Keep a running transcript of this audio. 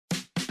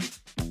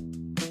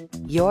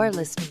You're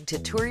listening to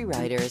Turi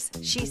Writer's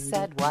She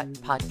Said What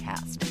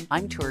podcast.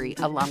 I'm Turi,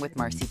 along with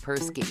Marcy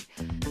Persky.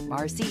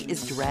 Marcy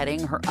is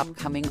dreading her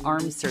upcoming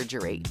arm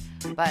surgery,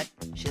 but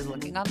she's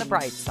looking on the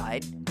bright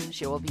side.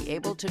 She will be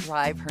able to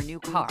drive her new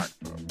car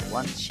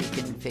once she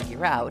can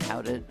figure out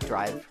how to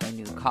drive her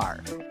new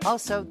car.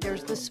 Also,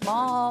 there's the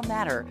small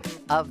matter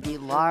of the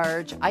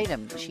large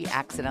item she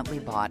accidentally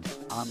bought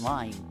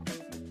online.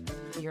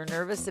 You're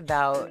nervous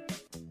about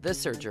the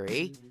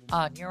surgery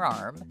on your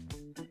arm.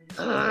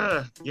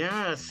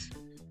 Yes.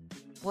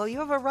 Well, you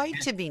have a right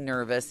to be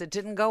nervous. It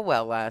didn't go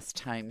well last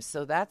time,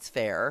 so that's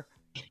fair.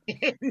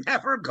 It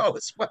never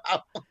goes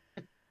well.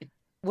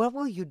 What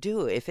will you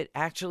do if it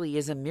actually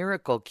is a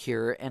miracle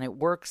cure and it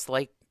works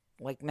like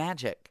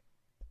magic?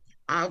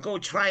 I'll go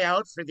try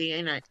out for the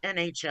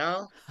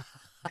NHL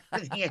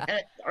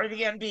or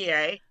the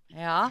NBA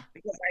Yeah?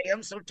 because I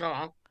am so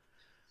tall.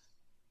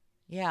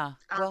 Yeah.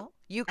 Well,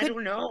 you I could.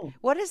 don't know.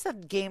 What is the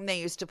game they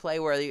used to play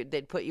where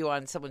they'd put you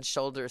on someone's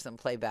shoulders and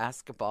play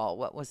basketball?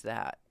 What was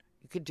that?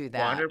 You could do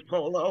that. Water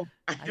polo?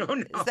 I don't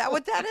know. Is that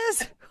what that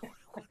is?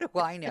 What do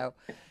I know?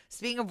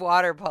 Speaking of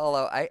water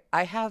polo, I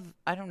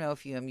don't know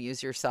if you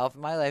amuse yourself.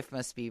 My life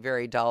must be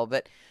very dull,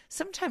 but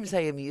sometimes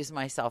I amuse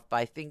myself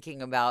by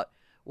thinking about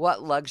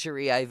what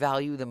luxury I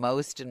value the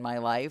most in my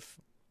life.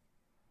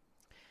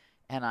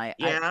 And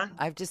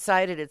I've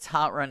decided it's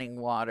hot running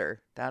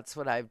water. That's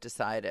what I've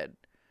decided.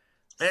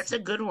 That's a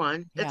good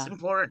one. That's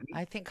important.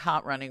 I think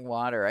hot running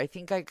water. I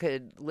think I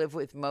could live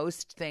with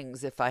most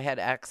things if I had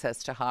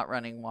access to hot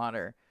running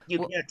water. You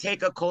can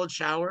take a cold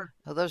shower.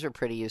 Well, those are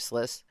pretty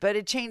useless, but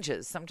it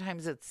changes.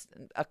 Sometimes it's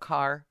a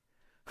car.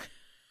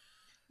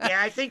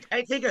 Yeah, I think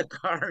a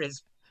car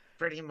is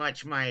pretty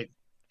much my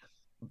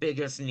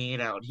biggest need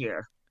out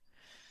here.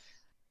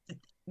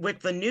 With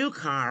the new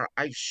car,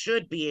 I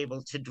should be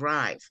able to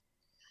drive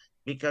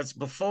because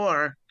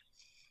before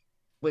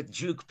with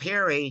Juke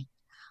Perry,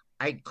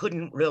 I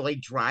couldn't really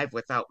drive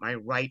without my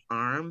right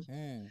arm.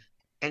 Mm.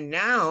 And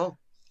now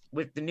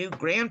with the new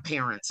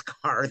grandparents'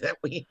 car that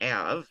we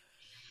have,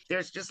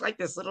 there's just like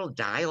this little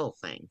dial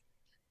thing.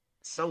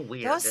 So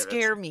weird. Those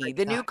scare me. Like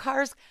the new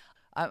cars,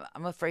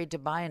 I'm afraid to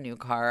buy a new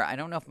car. I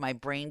don't know if my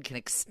brain can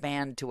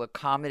expand to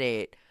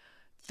accommodate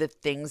the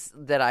things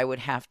that I would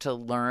have to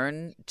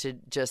learn to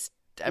just.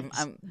 I'm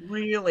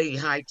really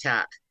high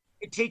tech.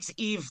 It takes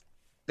Eve,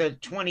 the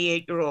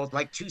 28-year-old,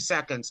 like 2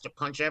 seconds to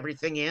punch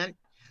everything in.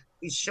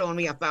 He's shown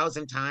me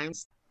 1,000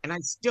 times, and I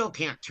still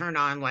can't turn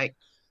on like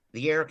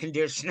the air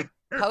conditioner.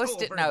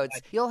 Post-it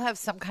notes. You'll have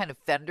some kind of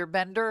fender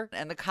bender,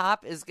 and the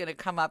cop is going to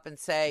come up and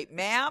say,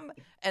 "Ma'am,"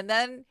 and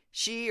then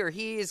she or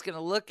he is going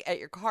to look at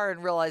your car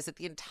and realize that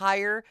the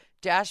entire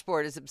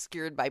dashboard is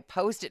obscured by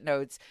Post-it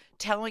notes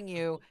telling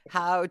you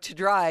how to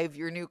drive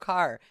your new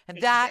car. And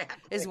that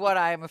is what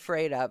I am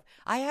afraid of.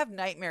 I have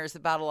nightmares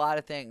about a lot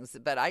of things,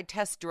 but I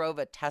test drove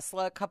a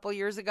Tesla a couple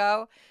years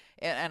ago,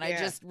 and I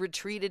just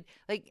retreated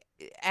like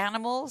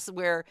animals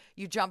where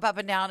you jump up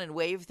and down and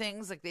wave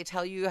things. Like they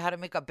tell you how to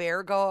make a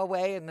bear go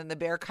away, and then the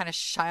bear kind of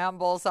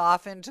shambles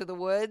off into the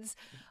woods.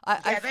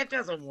 That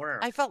doesn't work.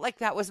 I felt like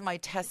that was my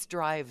test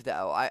drive,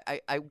 though.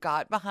 I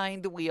got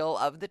behind the wheel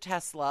of the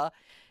Tesla,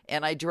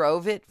 and I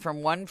drove it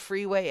from one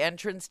freeway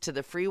entrance to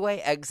the freeway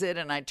exit,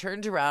 and I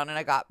turned around and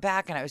I got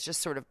back, and I was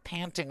just sort of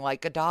panting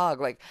like a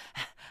dog, like,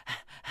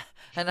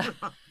 and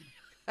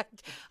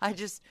I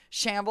just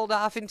shambled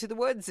off into the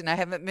woods, and I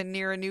haven't been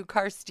near a new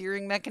car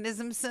steering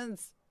mechanism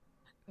since.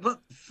 Well,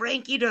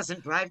 Frankie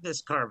doesn't drive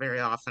this car very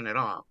often at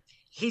all.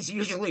 He's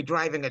usually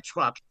driving a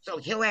truck, so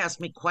he'll ask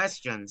me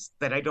questions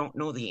that I don't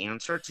know the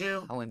answer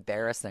to. How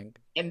embarrassing.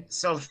 And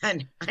so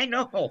then, I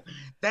know,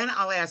 then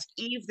I'll ask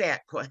Eve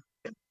that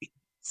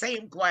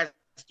same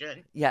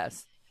question.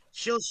 Yes.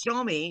 She'll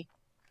show me,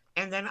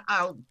 and then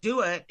I'll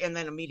do it, and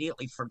then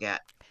immediately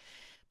forget.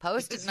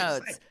 Post-it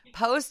notes.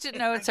 Post-it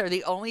notes are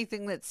the only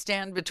thing that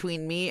stand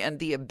between me and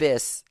the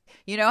abyss.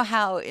 You know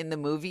how in the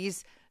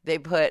movies they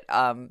put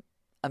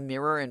a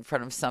mirror in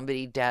front of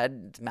somebody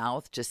dead's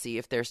mouth to see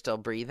if they're still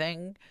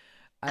breathing?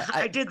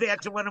 I did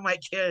that to one of my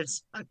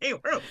kids when they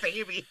were a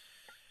baby.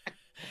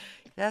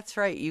 That's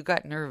right. You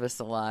got nervous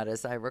a lot,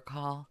 as I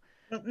recall.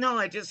 No,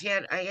 I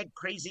had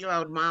crazy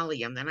loud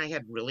Molly, and then I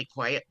had really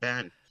quiet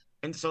Ben.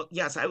 And so,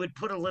 yes, I would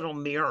put a little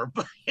mirror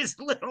by his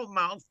little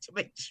mouth to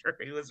make sure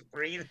he was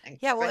breathing.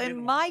 Yeah, well,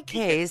 in my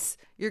case,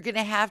 you're going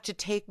to have to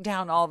take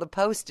down all the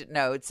Post-it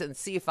notes and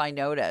see if I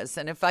notice.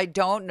 And if I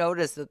don't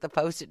notice that the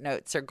Post-it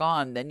notes are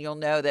gone, then you'll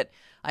know that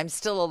I'm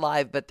still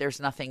alive, but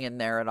there's nothing in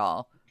there at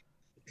all.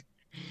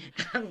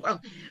 Well,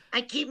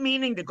 I keep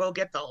meaning to go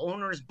get the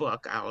owner's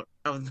book out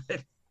of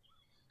the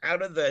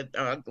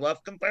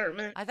glove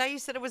compartment. I thought you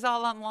said it was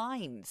all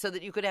online so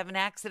that you could have an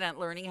accident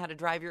learning how to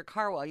drive your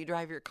car while you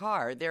drive your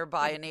car,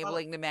 thereby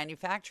enabling the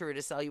manufacturer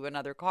to sell you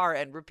another car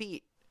and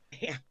repeat.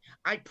 Yeah,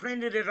 I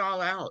printed it all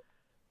out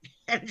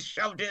and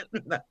shoved it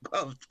in the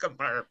glove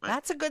compartment.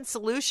 That's a good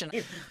solution.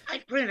 I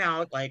print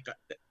out like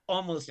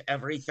almost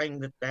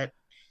everything that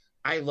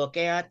I look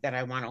at that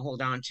I want to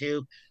hold on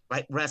to,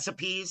 like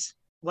recipes.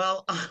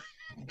 Well,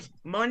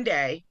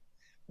 Monday,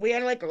 we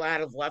had like a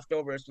lot of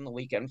leftovers from the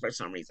weekend for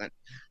some reason.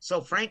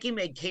 So Frankie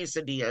made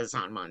quesadillas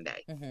on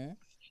Monday, Hmm.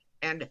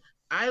 and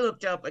I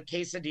looked up a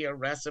quesadilla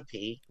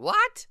recipe.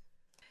 What?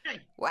 I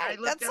What?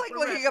 looked That's up like a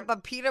looking up recipe. a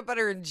peanut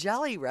butter and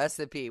jelly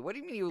recipe. What do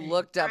you mean you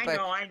looked up a?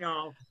 I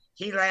know.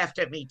 He laughed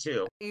at me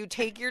too. You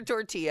take your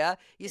tortilla,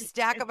 you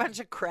stack a bunch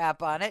of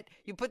crap on it,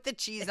 you put the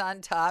cheese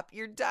on top,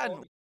 you're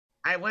done.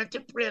 I went to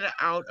print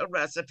out a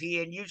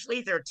recipe, and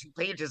usually they're 2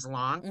 pages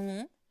long.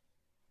 Hmm.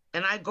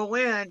 And I go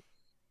in,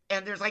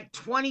 and there's like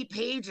 20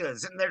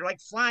 pages, and they're like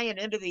flying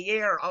into the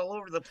air all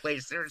over the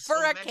place. There's For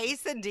so a many.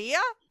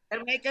 quesadilla?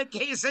 And make a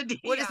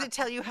What does quesadilla. it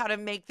tell you how to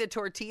make the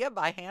tortilla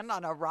by hand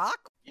on a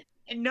rock?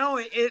 And no,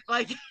 it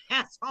like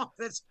has all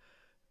this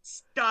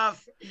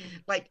stuff,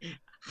 like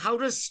how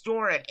to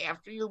store it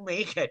after you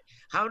make it,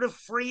 how to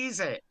freeze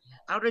it,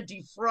 how to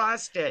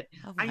defrost it.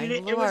 Oh I my mean,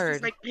 it was just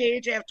Lord. like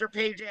page after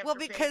page after Well,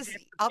 page because after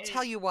I'll page.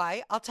 tell you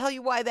why. I'll tell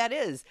you why that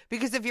is.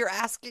 Because if you're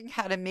asking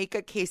how to make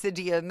a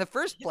quesadilla in the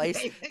first place,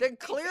 then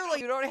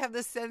clearly you don't have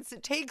the sense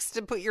it takes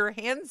to put your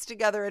hands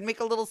together and make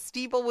a little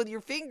steeple with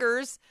your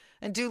fingers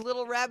and do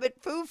little rabbit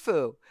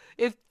foo-foo.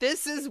 If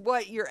this is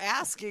what you're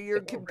asking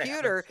your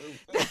computer,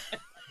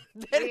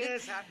 then It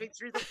is hopping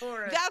through the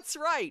forest. that's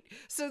right.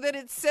 So then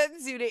it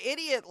sends you to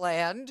idiot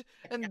land,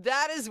 and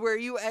that is where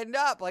you end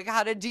up, like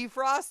how to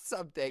defrost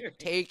something.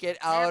 Take it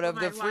out Half of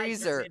my the life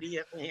is freezer.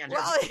 idiot land.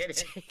 Well, I'm it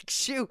kidding.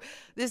 takes you.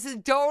 This is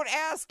don't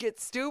ask it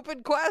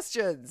stupid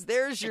questions.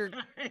 There's your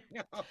I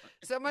know.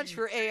 so much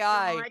for No,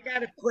 AI. I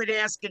gotta quit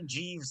asking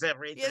Jeeves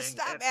everything. You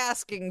stop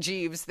asking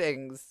Jeeves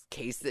things,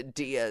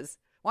 quesadillas.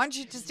 Why don't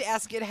you just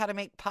ask it how to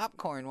make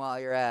popcorn while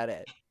you're at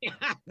it?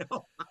 I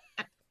know.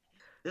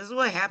 This is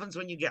what happens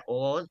when you get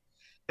old.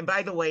 And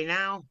by the way,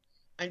 now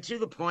I'm to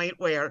the point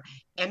where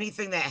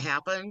anything that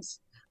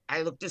happens,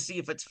 I look to see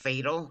if it's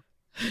fatal.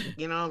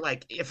 You know,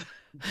 like if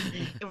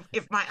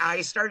my eye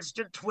starts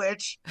to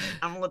twitch,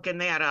 I'm looking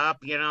that up.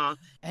 You know,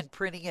 And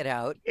printing it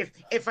out.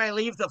 if I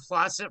leave the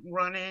faucet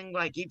running,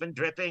 like even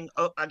dripping,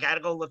 oh, I gotta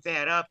go look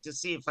that up to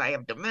see if I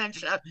have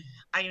dementia.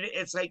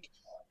 It's like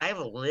I have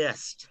a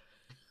list.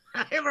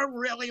 I have a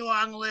really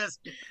long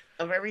list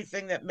of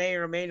everything that may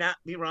or may not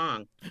be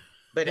wrong,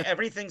 but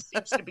everything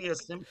seems to be a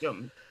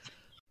symptom.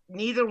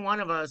 Neither one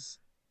of us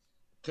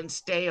can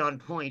stay on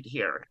point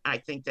here. I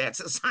think that's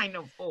a sign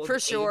of old For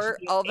age, sure.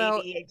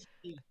 Although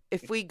ADHD.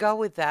 if we go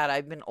with that,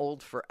 I've been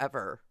old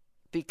forever.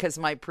 Because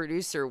my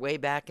producer way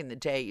back in the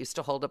day used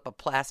to hold up a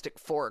plastic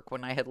fork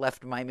when I had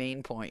left my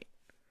main point.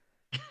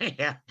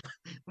 Yeah,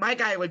 my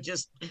guy would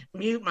just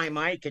mute my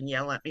mic and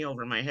yell at me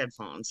over my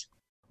headphones.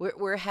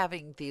 We're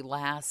having the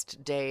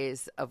last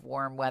days of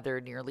warm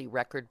weather, nearly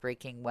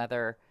record-breaking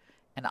weather,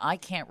 and I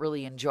can't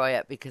really enjoy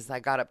it because I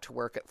got up to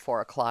work at 4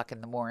 o'clock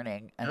in the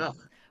morning. And Ugh.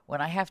 when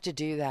I have to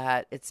do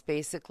that, it's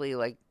basically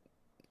like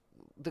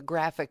the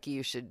graphic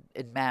you should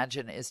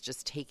imagine is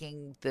just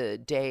taking the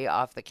day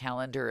off the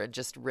calendar and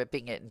just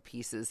ripping it in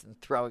pieces and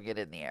throwing it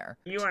in the air.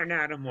 You are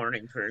not a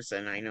morning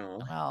person, I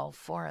know. Oh,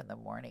 4 in the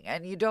morning.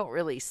 And you don't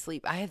really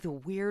sleep. I had the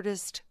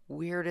weirdest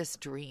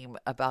dream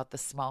about the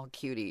small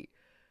cutie.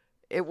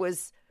 It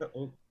was,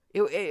 Uh-oh.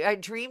 I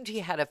dreamed he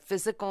had a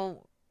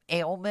physical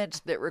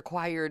ailment that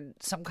required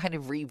some kind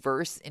of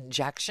reverse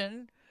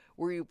injection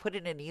where you put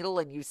in a needle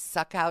and you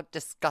suck out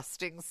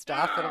disgusting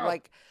stuff. And I'm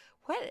like,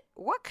 where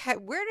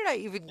did I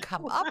even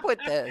come up with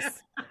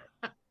this?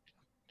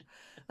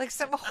 Like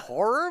some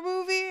horror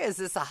movie? Is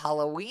this a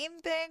Halloween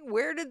thing?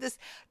 Where did this?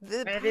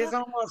 It is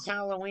almost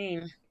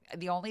Halloween.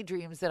 The only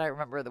dreams that I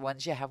remember are the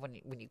ones you have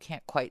when you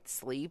can't quite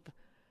sleep,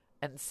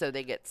 and so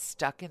they get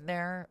stuck in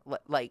there,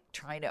 like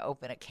trying to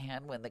open a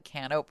can when the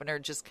can opener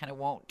just kind of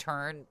won't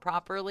turn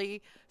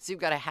properly. So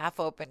you've got a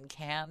half-open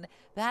can.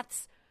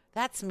 That's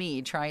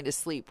me trying to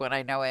sleep when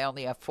I know I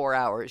only have 4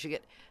 hours. You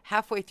get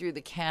halfway through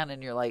the can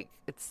and you're like,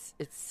 it's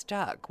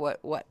stuck.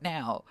 What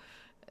now?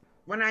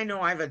 When I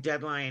know I have a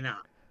deadline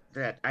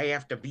that I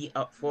have to be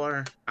up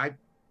for, I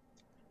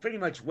pretty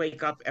much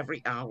wake up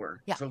every hour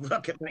Yeah. to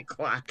look at my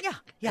clock Yeah,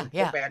 and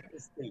yeah. go back to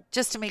sleep.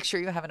 Just to make sure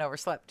you haven't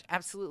overslept.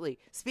 Absolutely.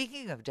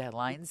 Speaking of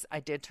deadlines, I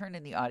did turn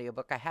in the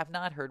audiobook. I have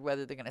not heard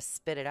whether they're going to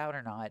spit it out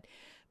or not,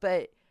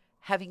 but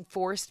having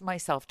forced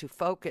myself to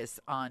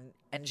focus on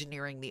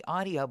engineering the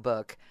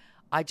audiobook,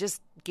 I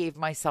just gave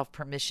myself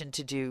permission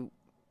to do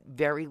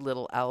very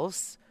little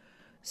else.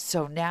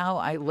 So now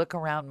I look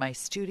around my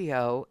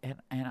studio and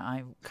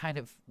I'm kind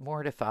of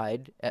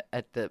mortified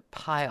at the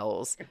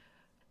piles.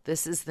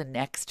 This is the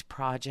next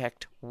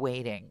project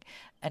waiting.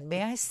 And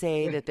may I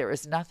say that there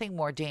is nothing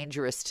more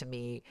dangerous to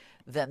me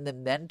than the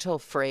mental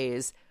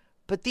phrase,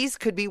 but these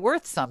could be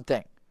worth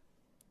something.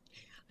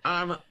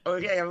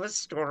 Okay, I have a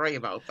story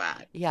about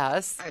that.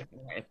 Yes.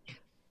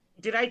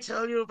 Did I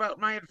tell you about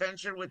my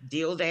adventure with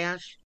Deal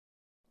Dash?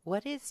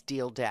 What is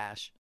Deal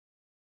Dash?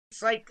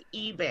 It's like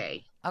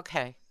eBay,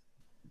 Okay.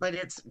 but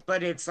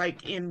it's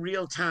like in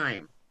real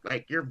time.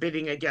 Like you're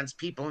bidding against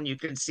people and you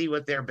can see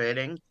what they're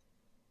bidding.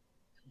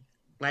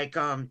 Like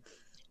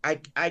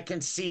I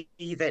can see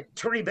that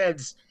Tory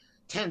bids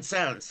 10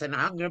 cents and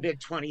I'm gonna bid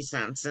 20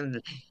 cents,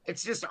 and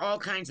it's just all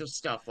kinds of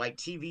stuff like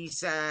TV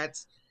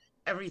sets,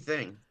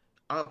 everything.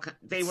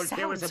 They were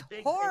there was a Sounds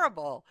big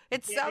horrible.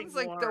 It bidding sounds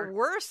like the war.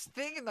 worst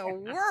thing in the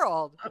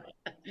world.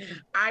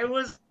 I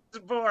was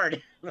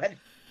bored, but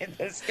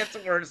this gets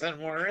worse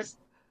and worse.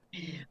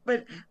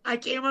 But I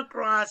came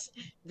across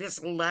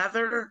this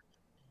leather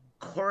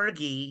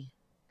corgi,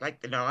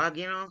 like the dog,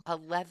 A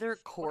leather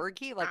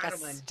corgi, like a ottoman.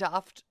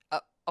 stuffed.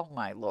 Oh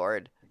my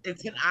lord!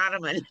 It's an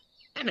ottoman,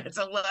 and it's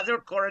a leather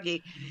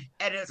corgi,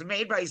 and it's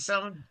made by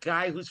some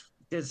guy who's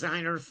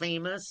designer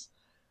famous,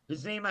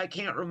 whose name I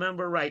can't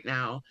remember right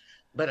now.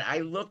 But I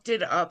looked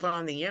it up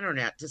on the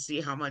internet to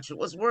see how much it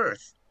was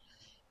worth,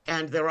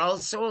 and they're all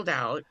sold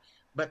out.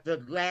 But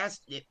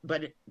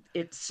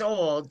it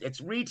sold.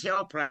 Its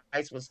retail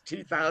price was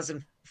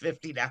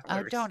Oh,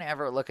 $2,050. don't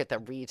ever look at the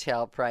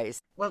retail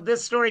price. Well,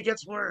 this story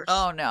gets worse.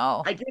 Oh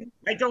no!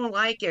 I don't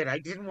like it. I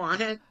didn't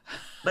want it,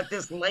 but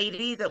this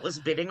lady that was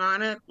bidding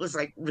on it was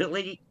like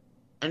really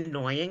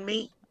annoying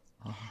me.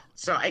 Oh,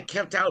 So I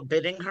kept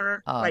outbidding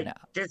her oh like no!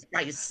 just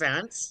by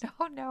cents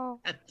Oh no!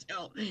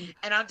 until,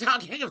 and I'm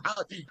talking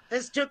about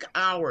this took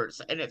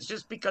hours, and it's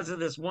just because of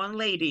this one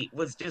lady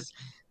was just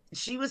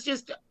she was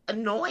just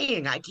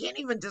annoying. I can't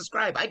even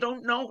describe. I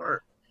don't know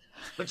her,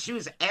 but she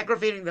was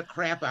aggravating the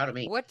crap out of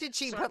me. What did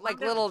she So I put, like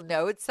wound up little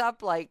notes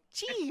up, like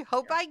 "Gee,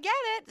 hope I get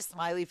it"?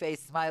 Smiley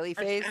face, smiley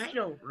face.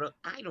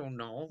 I don't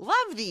know. Love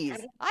I these.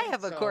 don't I think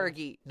have a so.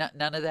 corgi.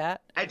 None of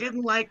that. I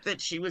didn't like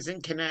that she was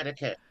in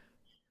Connecticut,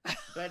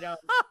 but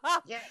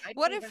yeah, I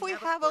What don't if even we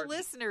have a have a corgi.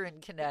 listener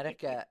in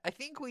Connecticut? I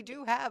think we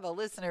do have a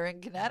listener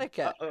in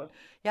Connecticut. Uh-oh.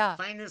 Yeah.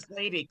 Find this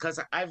lady because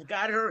I've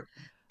got her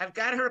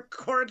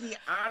corgi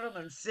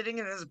ottoman sitting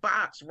in this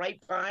box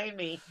right behind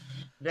me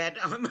that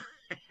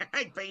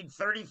I paid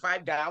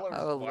 $35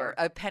 Oh Lord, for,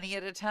 a penny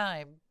at a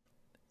time.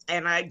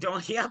 and I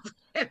don't yep,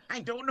 and I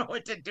don't know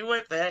what to do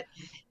with it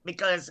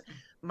because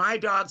my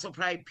dogs will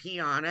probably pee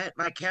on it.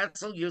 My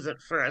cats will use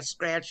it for a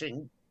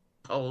scratching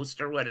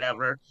post or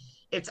whatever.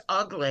 It's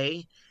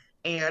ugly,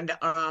 and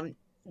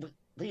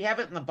we have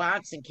it in the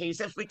box in case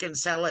if we can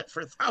sell it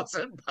for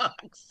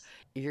 $1,000.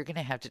 You're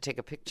gonna have to take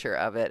a picture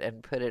of it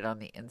and put it on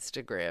the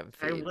Instagram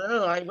I feed.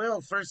 will. I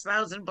will. First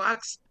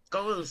 $1,000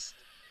 goes.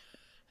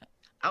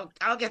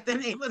 I'll get the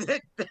name of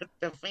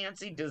the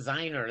fancy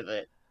designer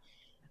that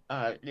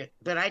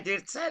I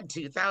did said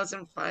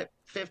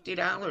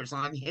 $2,050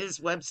 on his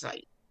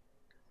website.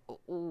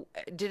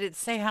 Did it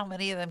say how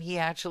many of them he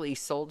actually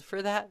sold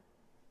for that?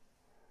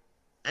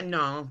 And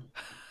no,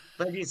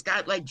 but he's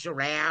got like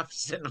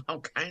giraffes and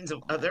all kinds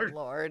of Oh my other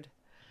Lord.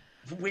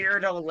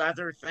 weirdo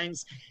leather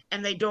things,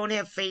 and they don't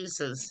have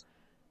faces.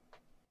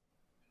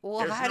 Well,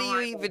 There's how do no you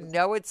even eyes.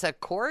 know it's a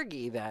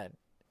corgi then?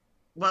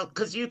 Well,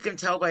 because you can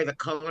tell by the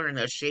color and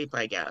the shape,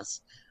 I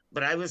guess.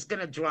 But I was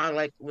gonna draw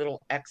like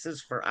little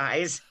X's for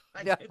eyes,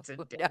 like No, it's a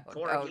no, dead no,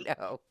 corgi,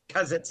 no.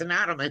 because it's an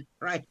ottoman,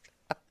 right?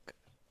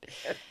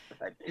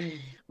 but,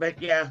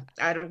 but yeah,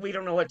 we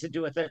don't know what to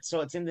do with it,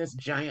 so it's in this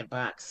giant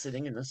box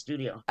sitting in the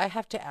studio. I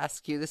have to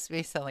ask you, this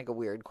may sound like a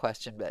weird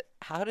question, but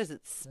how does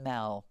it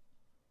smell?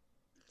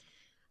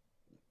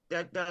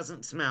 That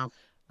doesn't smell.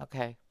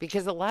 Okay.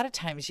 Because a lot of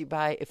times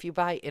if you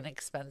buy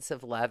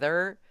inexpensive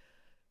leather,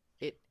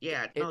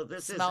 Yeah, it no,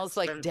 this is smells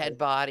like dead expensive.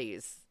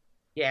 bodies.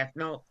 Yeah,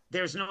 no,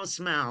 there's no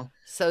smell.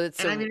 So it's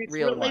And I a mean,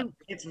 real one.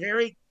 it's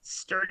very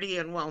sturdy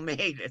and well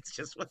made. It's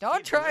just what you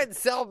Don't do try with and it.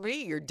 sell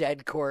me your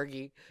dead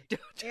corgi.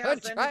 Yeah, I'll Don't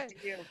send try. it to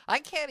you. I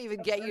can't even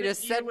I'll get send you to it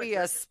to you send with me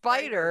a the spider.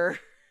 spider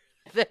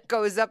that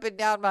goes up and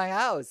down my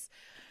house.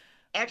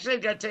 Actually,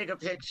 I've got to take a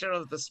picture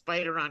of the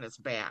spider on its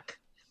back,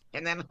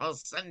 and then I'll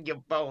send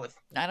you both.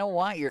 I don't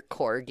want your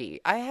corgi.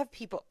 I have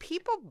people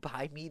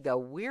buy me the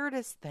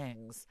weirdest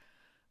things.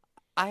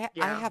 I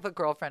Yeah. have a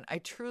girlfriend. I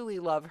truly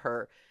love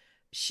her.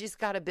 She's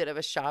got a bit of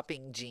a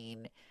shopping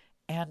gene,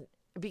 and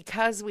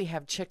because we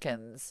have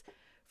chickens,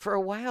 for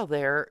a while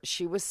there,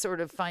 she was sort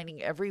of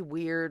finding every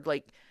weird,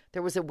 like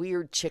there was a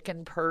weird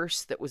chicken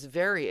purse that was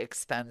very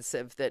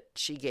expensive that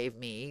she gave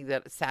me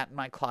that sat in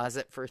my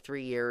closet for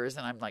 3 years,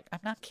 and I'm like, I'm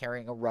not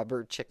carrying a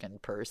rubber chicken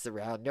purse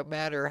around, no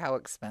matter how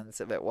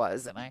expensive it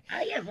was, and I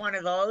have one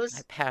of I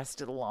those.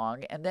 passed it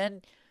along. And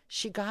then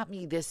she got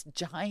me this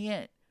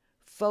giant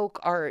folk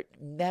art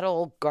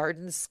metal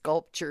garden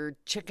sculpture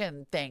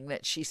chicken thing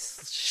that she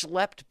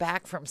schlepped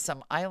back from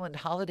some island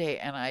holiday.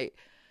 And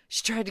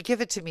she tried to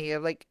give it to me.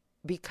 I'm like,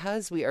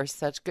 because we are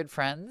such good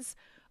friends,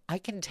 I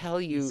can tell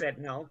You you, said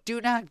no.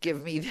 do not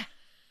give me that.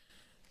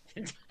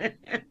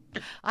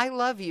 I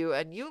love you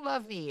and you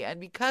love me. And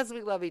because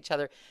we love each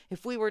other,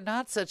 if we were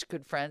not such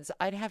good friends,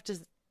 I'd have to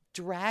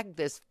drag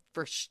this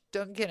for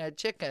stunking a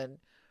chicken,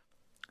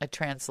 a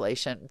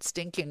translation,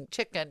 stinking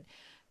chicken,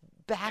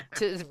 back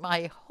to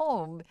my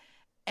home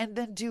and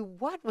then do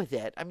what with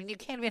it? I mean, you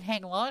can't even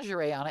hang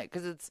lingerie on it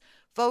because it's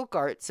folk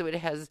art, so it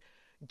has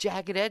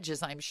jagged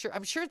edges. I'm sure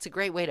it's a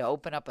great way to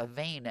open up a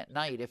vein at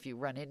night if you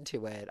run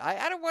into it.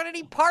 I don't want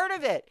any part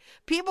of it.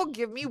 People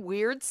give me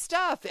weird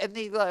stuff and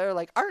they are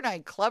like, aren't I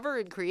clever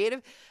and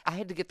creative? I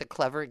had to get the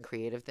clever and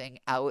creative thing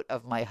out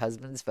of my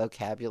husband's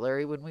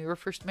vocabulary when we were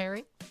first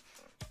married.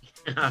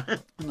 I'm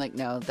like,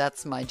 no,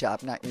 that's my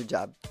job, not your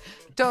job.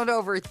 Don't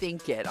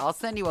overthink it. I'll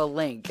send you a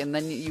link and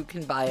then you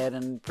can buy it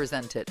and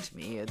present it to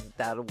me, and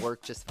that'll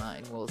work just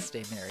fine. We'll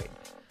stay married.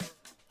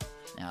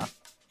 Yeah.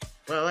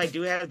 Well, I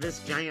do have this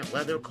giant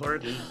leather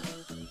corgi.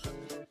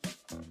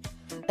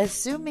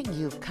 Assuming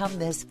you've come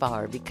this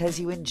far because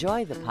you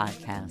enjoy the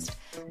podcast,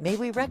 may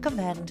we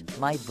recommend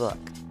my book,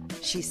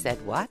 She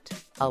Said What?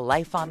 A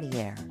Life on the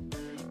Air.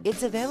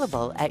 It's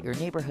available at your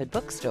neighborhood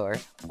bookstore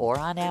or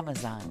on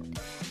Amazon.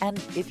 And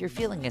if you're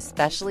feeling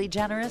especially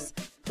generous,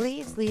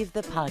 please leave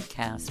the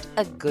podcast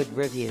a good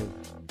review.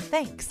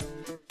 Thanks.